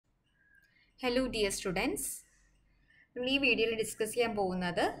Hello dear students. We will discuss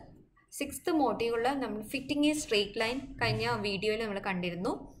the sixth module fitting a straight line video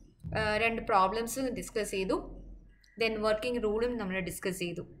two problems discuss then working rule discuss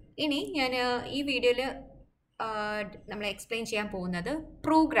ini video explain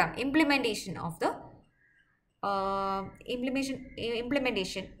program implementation of the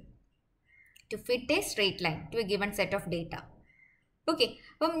implementation to fit a straight line to a given set of data. Okay,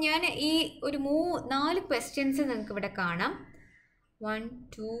 അപ്പം ഞാൻ ഈ ഒരു 4 questions നിങ്ങൾക്ക് ഇവിടെ കാണാം. 1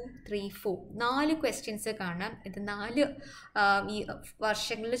 2 3 4 4 questions കാണാം. ഇത് 4 ഈ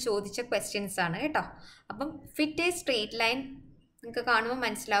വർഷങ്ങളിൽ ചോദിച്ച ക്വസ്റ്റ്യൻസ് ആണ് കേട്ടോ. അപ്പം ഫിറ്റ് എ സ്ട്രെയിറ്റ് ലൈൻ നിങ്ങൾക്ക് കാണുമ്പോൾ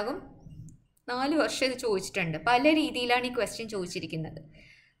മനസ്സിലാകും 4 വർഷം ഇത് ചോദിച്ചിട്ടുണ്ട്. പല രീതിയിലാണ് ഈ ക്വസ്റ്റ്യൻ ചോദിച്ചിരിക്കുന്നത്.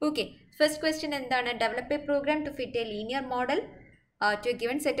 ഓക്കെ, ഫസ്റ്റ് ക്വസ്റ്റ്യൻ എന്താണ്? Develop A programme to fit A linear model to a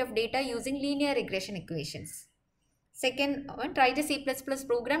given set of data using linear regression equations. Second one, write a C++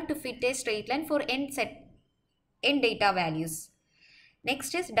 program to fit a straight line for n data values.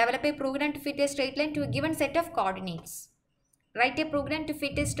 Next is develop a program to fit a straight line to a given set of coordinates. Write a program to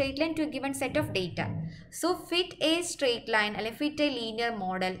fit a straight line to a given set of data. So fit a straight line or fit a linear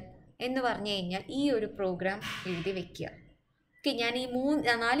model എന്ന് പറഞ്ഞു കഴിഞ്ഞാൽ ഈ ഒരു programme എഴുതി വെക്കുക. Okay, ഞാൻ ഈ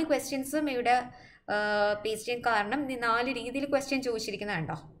 4 ക്വസ്റ്റ്യൻസും ഇവിടെ പേസ്റ്റ് ചെയ്യാൻ കാരണം 4 രീതിയിൽ ക്വസ്റ്റ്യൻ ചോദിച്ചിരിക്കുന്നത്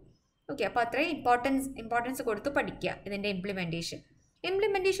കണ്ടോ. ഓക്കെ, അപ്പോൾ അത്രയും ഇമ്പോർട്ടൻസ് കൊടുത്ത് പഠിക്കുക ഇതിൻ്റെ ഇംപ്ലിമെൻറ്റേഷൻ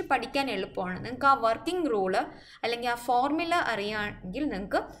പഠിക്കാൻ എളുപ്പമാണ്. നിങ്ങൾക്ക് ആ വർക്കിംഗ് റൂള് അല്ലെങ്കിൽ ആ ഫോർമുല അറിയാമെങ്കിൽ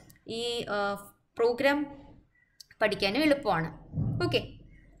നിങ്ങൾക്ക് ഈ പ്രോഗ്രാം പഠിക്കാനും എളുപ്പമാണ്. ഓക്കെ,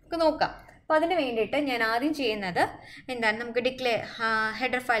 നമുക്ക് നോക്കാം. അപ്പോൾ അതിന് വേണ്ടിയിട്ട് ഞാൻ ആദ്യം ചെയ്യുന്നത് എന്താണ്, നമുക്ക്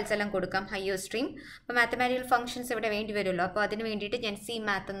ഹെഡർ ഫയൽസ് എല്ലാം കൊടുക്കാം. ഹൈയോ സ്ട്രീം. അപ്പോൾ മാത്തമാറ്റിക്കൽ ഫംഗ്ഷൻസ് ഇവിടെ വേണ്ടി വരുമല്ലോ. അപ്പോൾ അതിന് വേണ്ടിയിട്ട് ഞാൻ സി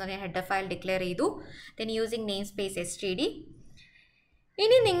മാത്ത് എന്ന് പറയുന്ന ഹെഡർ ഫയൽ ഡിക്ലെയർ ചെയ്തു. Then using name space std.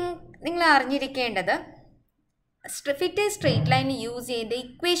 ഇനി നിങ്ങൾ അറിഞ്ഞിരിക്കേണ്ടത് fit A straight line use ചെയ്ത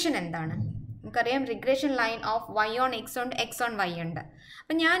ഇക്വേഷൻ എന്താണ്. നമുക്കറിയാം regression line of y on x ഉണ്ട്, x ഓൺ y ഉണ്ട്.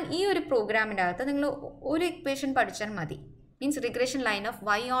 അപ്പം ഞാൻ ഈ ഒരു പ്രോഗ്രാമിൻ്റെ അകത്ത് നിങ്ങൾ ഒരു ഇക്വേഷൻ പഠിച്ചാൽ മതി. Means regression line of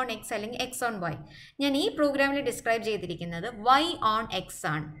y on x അല്ലെങ്കിൽ x ഓൺ y. ഞാൻ ഈ പ്രോഗ്രാമിൽ ഡിസ്ക്രൈബ് ചെയ്തിരിക്കുന്നത് y ഓൺ x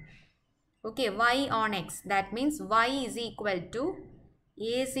ആണ്. Okay, y on x, that means y is equal to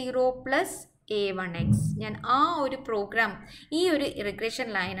a0 plus a1x. ഞാൻ ആ ഒരു പ്രോഗ്രാം, ഈ ഒരു റിഗ്രഷൻ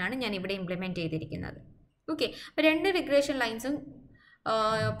ലൈനാണ് ഞാൻ ഇവിടെ ഇംപ്ലിമെൻറ്റ് ചെയ്തിരിക്കുന്നത്. ഓക്കെ, അപ്പോൾ 2 റിഗ്രഷൻ ലൈൻസും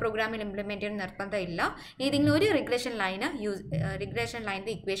പ്രോഗ്രാമിൽ ഇംപ്ലിമെൻറ്റ് ചെയ്യാൻ നിർബന്ധമില്ല. ഏതെങ്കിലും ഒരു റിഗ്രഷൻ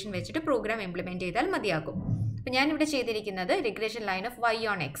ലൈനിൻ്റെ ഇക്വേഷൻ വെച്ചിട്ട് പ്രോഗ്രാം ഇംപ്ലിമെൻറ്റ് ചെയ്താൽ മതിയാകും. അപ്പോൾ ഞാനിവിടെ ചെയ്തിരിക്കുന്നത് regression line of y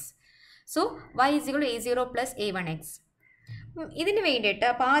on x. So y equal a0 plus a1x. ഇതിന് വേണ്ടിയിട്ട്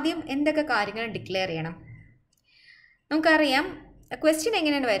അപ്പോൾ ആദ്യം എന്തൊക്കെ കാര്യങ്ങൾ ഡിക്ലെയർ ചെയ്യണം. നമുക്കറിയാം ക്വസ്റ്റ്യൻ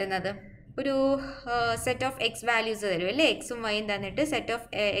എങ്ങനെയാണ് വരുന്നത്. ഒരു സെറ്റ് ഓഫ് എക്സ് വാല്യൂസ് തരും അല്ലേ. എക്സും വൈയും തന്നിട്ട് സെറ്റ് ഓഫ്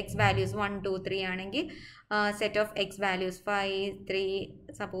എക്സ് വാല്യൂസ് 1 2 3 ആണെങ്കിൽ set of X values 5 3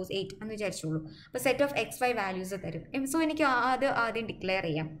 suppose 8 എന്ന് വിചാരിച്ചോളൂ. അപ്പോൾ സെറ്റ് ഓഫ് എക്സ് 5 വാല്യൂസ് തരും. സോ എനിക്ക് ആദ്യം ഡിക്ലെയർ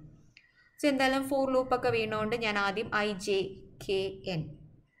ചെയ്യാം. സോ എന്തായാലും ഫോർ ലൂപ്പൊക്കെ വീണുകൊണ്ട് ഞാൻ ആദ്യം ijkn,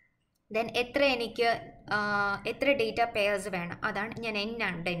 ദെൻ എത്ര ഡേറ്റ പെയർസ് വേണം അതാണ് ഞാൻ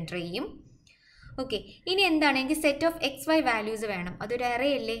എൻ്റർ ചെയ്യും. ഓക്കെ, ഇനി എന്താണ്, എനിക്ക് സെറ്റ് ഓഫ് എക്സ് 5 വാല്യൂസ് വേണം. അതൊരു അറേ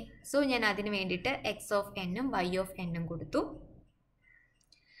അല്ലേ. സോ ഞാൻ അതിന് വേണ്ടിയിട്ട് എക്സ് ഓഫ് എന്നും വൈ ഓഫ് എന്നും കൊടുത്തു.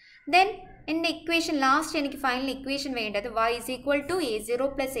 ദെൻ എൻ്റെ ഇക്വേഷൻ ലാസ്റ്റ് എനിക്ക് ഫൈനൽ ഇക്വേഷൻ വേണ്ടത് y is equal to a0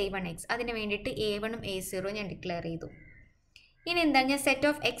 plus a1x. അതിന് വേണ്ടിയിട്ട് a1ഉം a0 ഞാൻ ഡിക്ലെയർ ചെയ്തു. ഇനി എന്താണ്, ഞാൻ സെറ്റ്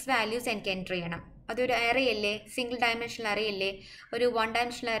ഓഫ് എക്സ് വാല്യൂസ് എനിക്ക് എൻ്റർ ചെയ്യണം. അതൊരു അറേ അല്ലേ, സിംഗിൾ ഡയമെൻഷണൽ അറേ അല്ലേ. ഒരു 1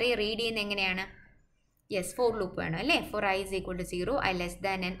 ഡയമെൻഷണൽ അറേ റീഡ് ചെയ്യുന്നത് എങ്ങനെയാണ്? യെസ്, ഫോർ ലൂപ്പ് വേണം അല്ലേ. Four i is equal to 0, i less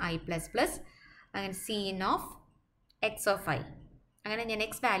than n i plus plus, അങ്ങനെ cin of X of i. അങ്ങനെ ഞാൻ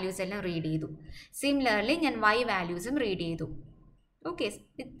എക്സ് വാല്യൂസ് എല്ലാം റീഡ് ചെയ്തു. സിമിലർലി ഞാൻ വൈ വാല്യൂസും റീഡ് ചെയ്തു. ഓക്കെ,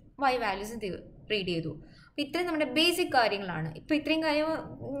 വൈ വാല്യൂസും റീഡ് ചെയ്തു. അപ്പോൾ ഇത്രയും നമ്മുടെ ബേസിക് കാര്യങ്ങളാണ്. ഇപ്പോൾ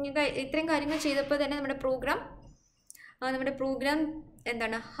ഇത്രയും കാര്യങ്ങൾ ചെയ്തപ്പോൾ തന്നെ നമ്മുടെ പ്രോഗ്രാം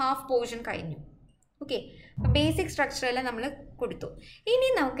എന്താണ്, ഹാഫ് പോർഷൻ കഴിഞ്ഞു. ഓക്കെ, അപ്പോൾ ബേസിക് സ്ട്രക്ചറെല്ലാം നമ്മൾ കൊടുത്തു. ഇനി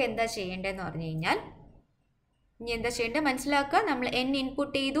നമുക്ക് എന്താ ചെയ്യേണ്ടതെന്ന് പറഞ്ഞു കഴിഞ്ഞാൽ, ഇനി എന്താ ചെയ്യേണ്ടത് മനസ്സിലാക്കുക. നമ്മൾ n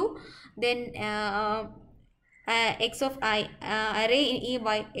ഇൻപുട്ട് ചെയ്തു, then X of I array ഈ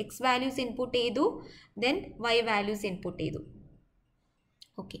വൈ എക്സ് വാല്യൂസ് ഇൻപുട്ട് ചെയ്തു, ദെൻ വൈ വാല്യൂസ് ഇൻപുട്ട് ചെയ്തു.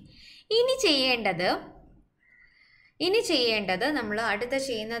 ഓക്കെ, ഇനി ചെയ്യേണ്ടത് നമ്മൾ അടുത്ത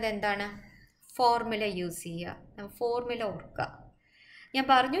ചെയ്യുന്നത് എന്താണ്, ഫോർമുല യൂസ് ചെയ്യുക. ഫോർമുല ഓർക്കുക. ഞാൻ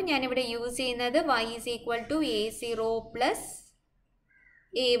പറഞ്ഞു ഞാനിവിടെ യൂസ് ചെയ്യുന്നത് y is equal to a0 plus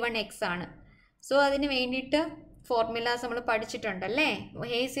a1x ആണ്. സോ അതിന് വേണ്ടിയിട്ട് ഫോർമുലാസ് നമ്മൾ പഠിച്ചിട്ടുണ്ടല്ലേ.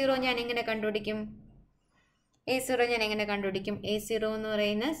 a0 ഞാൻ എങ്ങനെ കണ്ടുപിടിക്കും? a0 എന്ന്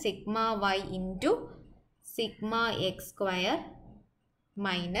പറയുന്നത് sigma y into sigma X square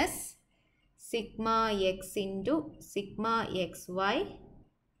minus sigma x into sigma xy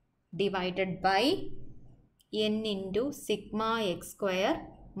divided by n into sigma x square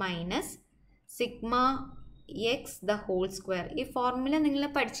minus sigma x the whole square. ഈ ഫോർമുല നിങ്ങൾ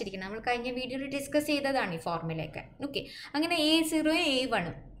പഠിച്ചിരിക്കണം. നമ്മൾ കഴിഞ്ഞ വീഡിയോയിൽ ഡിസ്കസ് ചെയ്തതാണ് ഈ ഫോർമുലയൊക്കെ. ഓക്കെ, അങ്ങനെ A0 A1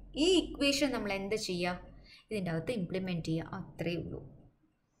 ഈ ഇക്വേഷൻ നമ്മൾ എന്ത് ചെയ്യുക? ഇതിൻ്റെ അകത്ത് ഇംപ്ലിമെൻറ്റ് ചെയ്യുക. അത്രയേ ഉള്ളൂ.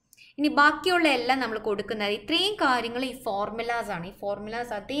 ഇനി ബാക്കിയുള്ള എല്ലാം നമ്മൾ കൊടുക്കുന്നത് ഇത്രയും കാര്യങ്ങൾ ഈ ഫോർമുലാസ് ആണ്. ഈ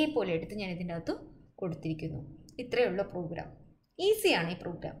ഫോർമുലാസ് അതേപോലെ എടുത്ത് ഞാൻ ഇതിൻ്റെ അകത്ത് കൊടുത്തിരിക്കുന്നു. ഇത്രയേ ഉള്ളൂ പ്രോഗ്രാം. ഈസിയാണ് ഈ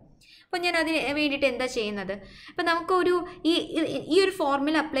പ്രോഗ്രാം. അപ്പോൾ ഞാൻ അതിന് വേണ്ടിയിട്ട് എന്താ ചെയ്യുന്നത്? അപ്പോൾ നമുക്കൊരു ഈ ഒരു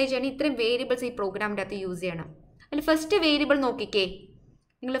ഫോർമുല അപ്ലൈ ചെയ്യണം. ഇത്രയും വേരിയബിൾസ് ഈ പ്രോഗ്രാമിൻ്റെ അകത്ത് യൂസ് ചെയ്യണം. അതിൽ ഫസ്റ്റ് വേരിയബിൾ നോക്കിക്കേ.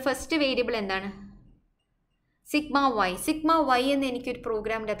 നിങ്ങൾ ഫസ്റ്റ് വേരിയബിൾ എന്താണ്? Sigma Y. സിഗ്മ വൈ എന്ന് എനിക്കൊരു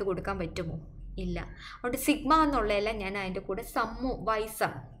പ്രോഗ്രാമിൻ്റെ അകത്ത് കൊടുക്കാൻ പറ്റുമോ? ഇല്ല. അതുകൊണ്ട് സിഗ്മ എന്നുള്ളതല്ല, ഞാൻ അതിൻ്റെ കൂടെ സമ്മു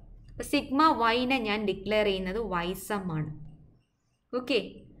വൈസം. അപ്പോൾ സിഗ്മ വൈനെ ഞാൻ ഡിക്ലെയർ ചെയ്യുന്നത് വൈസം ആണ്. ഓക്കെ,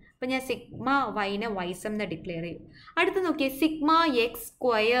 അപ്പോൾ ഞാൻ സിഗ്മ വൈനെ വൈസം എന്ന് ഡിക്ലെയർ ചെയ്യും. അടുത്ത് നോക്കിയേ, sigma X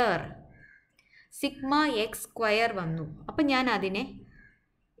square. Sigma X square വന്നു. അപ്പം ഞാൻ അതിനെ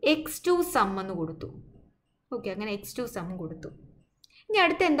x2 സം എന്ന് കൊടുത്തു. ഓക്കെ, അങ്ങനെ x2 സം കൊടുത്തു. ഇനി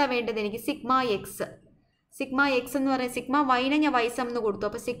അടുത്ത് എന്താ വേണ്ടത്? എനിക്ക് സിഗ്മ എക്സ്. സിഗ്മ എക്സ് എന്ന് പറയുന്നത് സിഗ്മ വൈനെ ഞാൻ വൈ സം എന്ന് കൊടുത്തു.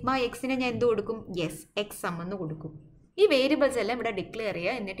 അപ്പോൾ സിഗ്മ എക്സിനെ ഞാൻ എന്ത് കൊടുക്കും? യെസ്, എക്സ് സം എന്ന് കൊടുക്കും. ഈ വേരിയബിൾസ് എല്ലാം ഇവിടെ ഡിക്ലെയർ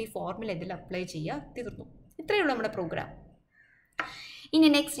ചെയ്യുക. എന്നിട്ട് ഈ ഫോർമുല ഇതിൽ അപ്ലൈ ചെയ്യുക. തീർന്നു. ഇത്രയേ ഉള്ളൂ നമ്മുടെ പ്രോഗ്രാം. ഇനി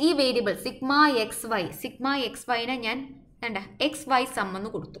നെക്സ്റ്റ് ഈ variable sigma X Y. Sigma X വൈനെ ഞാൻ എന്താ എക്സ് വൈ സം എന്ന്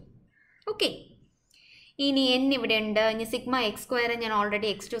കൊടുത്തു. ഓക്കെ, ഇനി n ഇവിടെ ഉണ്ട്. ഇനി സിഗ്മ എക്സ് സ്ക്വയർ ഞാൻ ഓൾറെഡി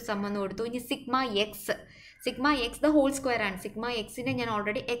x2 സം എന്ന് കൊടുത്തു. ഇനി sigma X the whole square ആണ്. സിഗ്മ എക്സിനെ ഞാൻ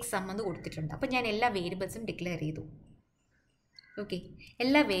ഓൾറെഡി എക്സ് സം എന്ന് കൊടുത്തിട്ടുണ്ട്. അപ്പോൾ ഞാൻ എല്ലാ വേരിയബിൾസും ഡിക്ലെയർ ചെയ്തു. ഓക്കെ,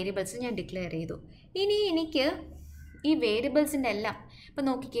 എല്ലാ വേരിയബിൾസും ഞാൻ ഡിക്ലെയർ ചെയ്തു. ഇനി എനിക്ക് ഈ വേരിയബിൾസിൻ്റെ എല്ലാം ഇപ്പം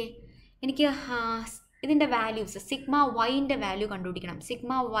നോക്കിക്കേ, എനിക്ക് ഇതിൻ്റെ വാല്യൂസ് സിഗ്മ വൈൻ്റെ വാല്യൂ കണ്ടുപിടിക്കണം.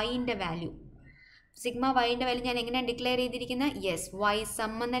 സിഗ്മ വൈൻ്റെ വാല്യൂ ഞാൻ എങ്ങനെയാണ് ഡിക്ലെയർ ചെയ്തിരിക്കുന്നത്? യെസ്, വൈ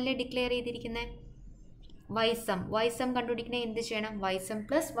സം എന്നല്ലേ ഡിക്ലെയർ ചെയ്തിരിക്കുന്നത്. വൈ സം കണ്ടുപിടിക്കണേ എന്ത് ചെയ്യണം? Y some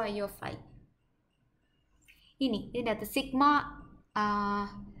plus Y of I. ഇനി ഇതിൻ്റെ അകത്ത്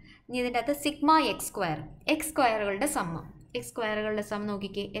സിഗ്മ എക്സ് സ്ക്വയറുകളുടെ സം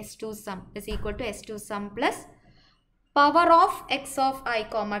നോക്കിക്കേ. S2 some is equal to S2 some plus power of X of I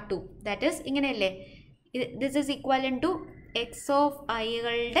comma 2. That is ഇങ്ങനെയല്ലേ, this is ഈക്വലൻ to X of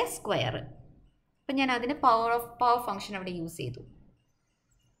ഐകളുടെ square. അപ്പം ഞാൻ അതിന് power function അവിടെ use ചെയ്തു.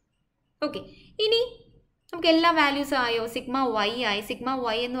 ഓക്കെ, ഇനി നമുക്ക് എല്ലാ വാല്യൂസും ആയോ? സിഗ്മ വൈ ആയി. സിഗ്മ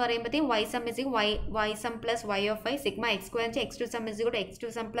വൈ എന്ന് പറയുമ്പോഴത്തേക്കും Y some is why some plus Y of I. Sigma X square വെച്ചാൽ x2 സം ഇസ് കൂടെ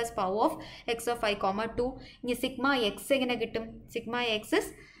x2 some plus power of X of I comma 2. ഇനി സിഗ്മ എക്സ് എങ്ങനെ കിട്ടും? Sigma X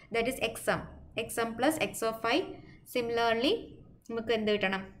is that is X some plus X of I. Similarly നമുക്ക് എന്ത്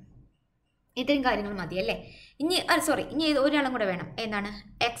കിട്ടണം? ഇത്രയും കാര്യങ്ങൾ മതി അല്ലേ? ഇനി ഒരാളും കൂടെ വേണം. എന്താണ്?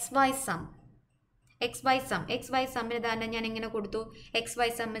 എക്സ് വൈ സമ്മിന് തന്നെ ഞാൻ എങ്ങനെ കൊടുത്തു? X Y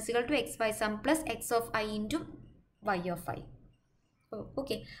some is equal to X Y some plus X of I into Y of I.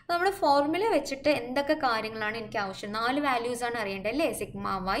 Okay, അപ്പോൾ നമ്മുടെ ഫോർമുല വെച്ചിട്ട് എന്തൊക്കെ കാര്യങ്ങളാണ് എനിക്ക് ആവശ്യം? 4 വാല്യൂസാണ് അറിയേണ്ടത് അല്ലേ?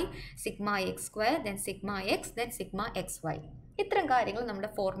 Sigma Y, sigma X square, then sigma X, then sigma X Y. ഇത്തരം കാര്യങ്ങൾ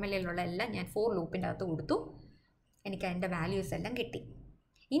നമ്മുടെ ഫോർമുലയിലുള്ള എല്ലാം ഞാൻ ഫോർ ലൂപ്പിൻ്റെ അകത്ത് കൊടുത്തു. എനിക്ക് അതിൻ്റെ വാല്യൂസ് എല്ലാം കിട്ടി.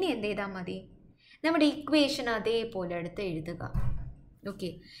 ഇനി എന്ത് ചെയ്താൽ മതി? നമ്മുടെ ഇക്വേഷൻ അതേപോലെ എടുത്ത് എഴുതുക. ഓക്കെ,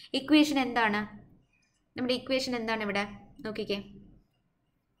 ഇക്വേഷൻ എന്താണ്? നമ്മുടെ ഇക്വേഷൻ എന്താണ് ഇവിടെ നോക്കിക്കേ.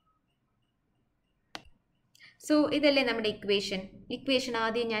 സോ ഇതല്ലേ നമ്മുടെ ഇക്വേഷൻ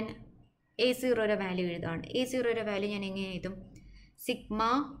ആദ്യം ഞാൻ A0യുടെ വാല്യൂ എഴുതാണ്. A0യുടെ വാല്യൂ ഞാൻ എങ്ങനെ എഴുതും? സിഗ്മ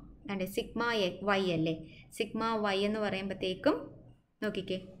വൈ അല്ലേ? സിഗ്മ വൈ എന്ന് പറയുമ്പോഴത്തേക്കും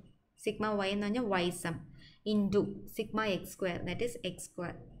നോക്കിക്കേ, സിഗ്മ വൈ എന്ന് പറഞ്ഞാൽ Y some into sigma X square that is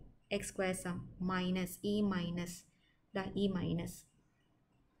X square some minus ഈ മൈനസ്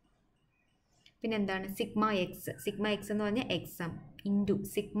പിന്നെ എന്താണ്? സിഗ്മ എക്സ് എന്ന് പറഞ്ഞാൽ X some into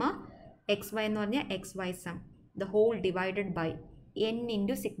sigma X Y എന്ന് പറഞ്ഞാൽ X Y some the whole divided by n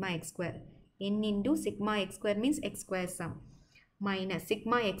into sigma X square. n into sigma X square means X square some minus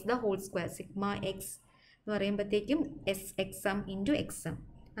sigma X the whole square. Sigma X എന്ന് പറയുമ്പോഴത്തേക്കും X some into X some.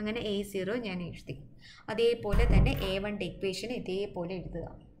 അങ്ങനെ A0 ഞാൻ എഴുതി. അതേപോലെ തന്നെ A1ൻ്റെ equation ഇതേപോലെ എഴുതുക.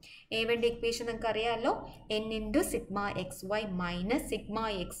 A1ൻ്റെ equation നിങ്ങൾക്ക് അറിയാമല്ലോ. n into sigma X Y minus sigma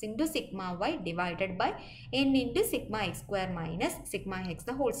X into sigma Y divided by n into sigma X square minus sigma X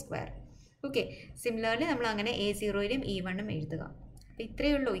the whole square. Okay, similarly നമ്മൾ അങ്ങനെ A0യിലും E1ഉം എഴുതുക. അപ്പോൾ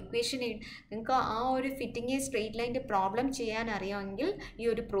ഇത്രയേ ഉള്ളൂ ഇക്വേഷൻ. നിങ്ങൾക്ക് ആ ഒരു ഫിറ്റിംഗ് സ്ട്രെയിറ്റ് ലൈൻ്റെ പ്രോബ്ലം ചെയ്യാൻ അറിയാമെങ്കിൽ ഈ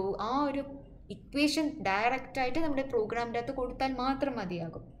ഒരു ഇക്വേഷൻ ഡയറക്റ്റായിട്ട് നമ്മുടെ പ്രോഗ്രാമിൻ്റെ അകത്ത് കൊടുത്താൽ മാത്രം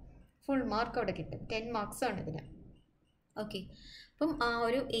മതിയാകും. ഫുൾ മാർക്ക് അവിടെ കിട്ടും. 10 മാർക്സാണ് ഇതിന്. ഓക്കെ, അപ്പം ആ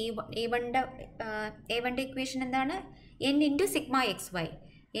ഒരു A1ൻ്റെ ഇക്വേഷൻ എന്താണ്? n into sigma X Y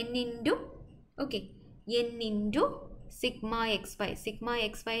n into sigma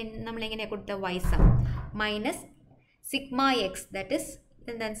X Y നമ്മളെങ്ങനെയാണ് കൊടുത്ത Y some minus sigma X that is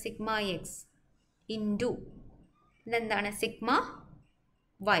എന്താണ് സിഗ്മ എക്സ് ഇൻറ്റു ഇതെന്താണ് sigma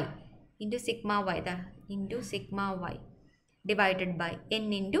Y into sigma Y into sigma Y divided by N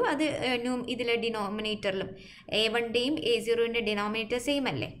into അത് ഇതിലെ ഡിനോമിനേറ്ററിലും A1ൻ്റെയും A0ൻ്റെ denominator same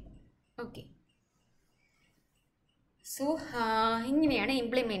അല്ലേ okay so ഇങ്ങനെയാണ്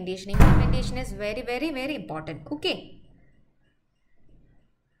implementation is very very very important okay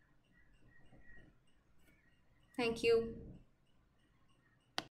thank you